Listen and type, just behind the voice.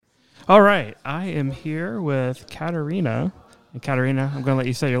All right, I am here with Katarina. And Katarina, I'm going to let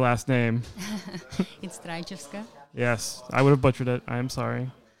you say your last name. It's Trajewska. Yes, I would have butchered it. I am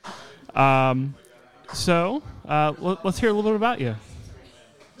sorry. So let's hear a little bit about you.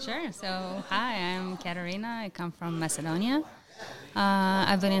 Sure. So, hi, I'm Katarina. I come from Macedonia.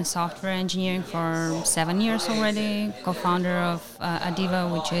 I've been in software engineering for 7 years already, co-founder of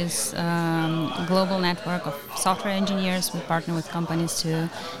Adiva, which is a global network of software engineers. We partner with companies to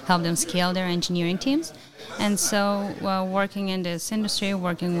help them scale their engineering teams. And so working in this industry,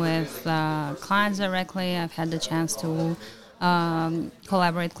 working with clients directly, I've had the chance to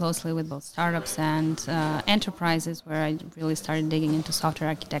collaborate closely with both startups and enterprises, where I really started digging into software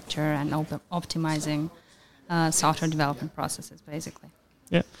architecture and optimizing software development processes, basically.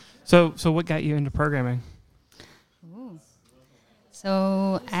 Yeah. So what got you into programming? Ooh.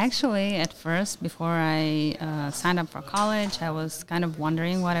 So actually, at first, before I signed up for college, I was kind of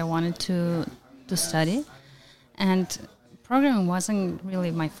wondering what I wanted to study. And programming wasn't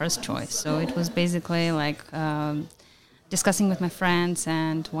really my first choice. So it was basically like discussing with my friends,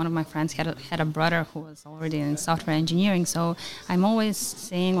 and one of my friends had a brother who was already in software engineering. So I'm always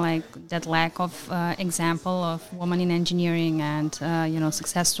seeing like that lack of example of women in engineering and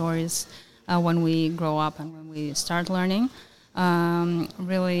success stories when we grow up and when we start learning.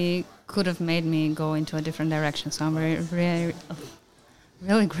 Really could have made me go into a different direction. So I'm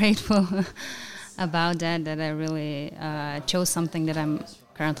really grateful about that I really chose something that I'm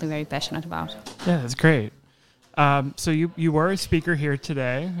currently very passionate about. Yeah, that's great. So you were a speaker here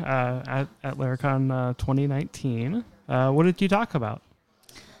today at Laracon 2019. What did you talk about?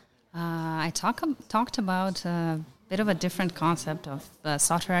 I talked about a bit of a different concept of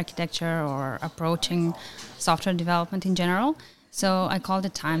software architecture or approaching software development in general. So I called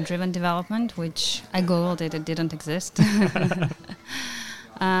it time-driven development, which I Googled it didn't exist.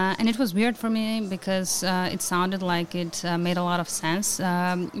 And it was weird for me because it sounded like it made a lot of sense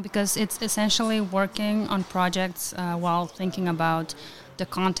because it's essentially working on projects while thinking about the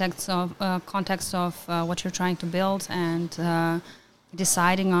context of what you're trying to build and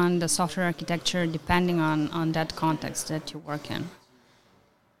deciding on the software architecture depending on that context that you work in.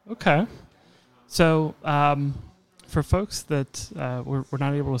 Okay. So for folks that we're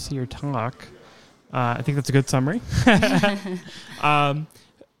not able to see your talk, I think that's a good summary.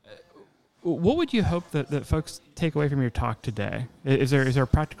 What would you hope that folks take away from your talk today? Is there a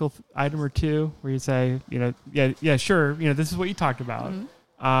practical item or two where you say, yeah, sure, this is what you talked about,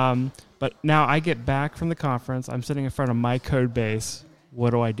 but now I get back from the conference, I'm sitting in front of my code base.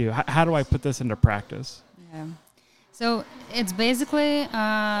 What do I do? How do I put this into practice? Yeah. So it's basically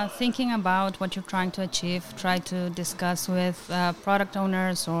thinking about what you're trying to achieve, try to discuss with product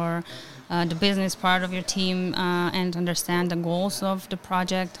owners or the business part of your team and understand the goals of the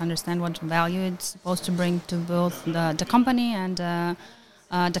project, understand what value it's supposed to bring to both the company and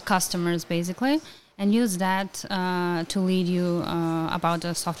the customers, basically, and use that to lead you about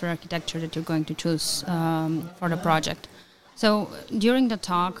the software architecture that you're going to choose for the project. So during the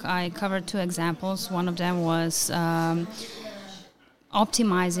talk, I covered 2 examples. One of them was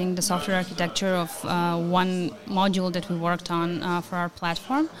optimizing the software architecture of one module that we worked on for our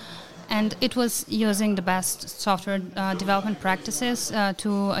platform. And it was using the best software development practices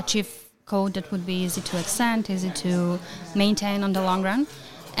to achieve code that would be easy to extend, easy to maintain on the long run.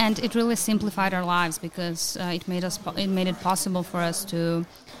 And it really simplified our lives because it made it possible for us to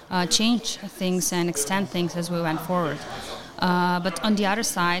change things and extend things as we went forward. But on the other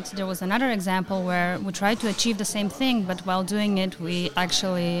side, there was another example where we tried to achieve the same thing, but while doing it, we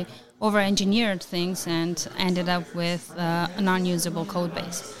actually over-engineered things and ended up with a non-usable code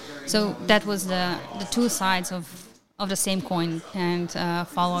base. So that was the 2 sides of the same coin, and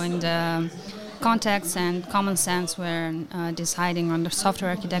following the context and common sense when deciding on the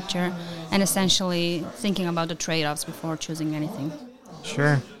software architecture and essentially thinking about the trade-offs before choosing anything.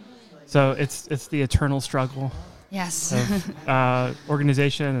 Sure. So it's the eternal struggle. Yes. Of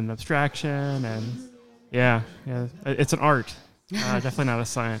organization and abstraction, and yeah, it's an art, definitely not a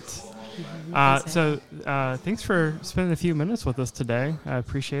science. So thanks for spending a few minutes with us today. I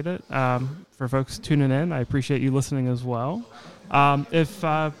appreciate it. For folks tuning in, I appreciate you listening as well. If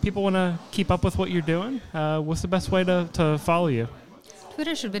people want to keep up with what you're doing, what's the best way to follow you?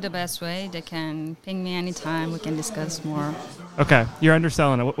 Twitter should be the best way. They can ping me anytime. We can discuss more. Okay. You're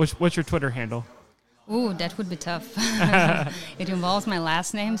underselling it. What's your Twitter handle? Ooh, that would be tough. It involves my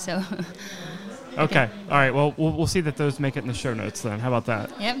last name, so... Okay. All right. Well, we'll see that those make it in the show notes then. How about that?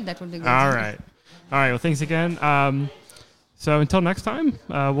 Yep, that would be good. All right. Well, thanks again. So until next time,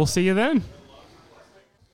 we'll see you then.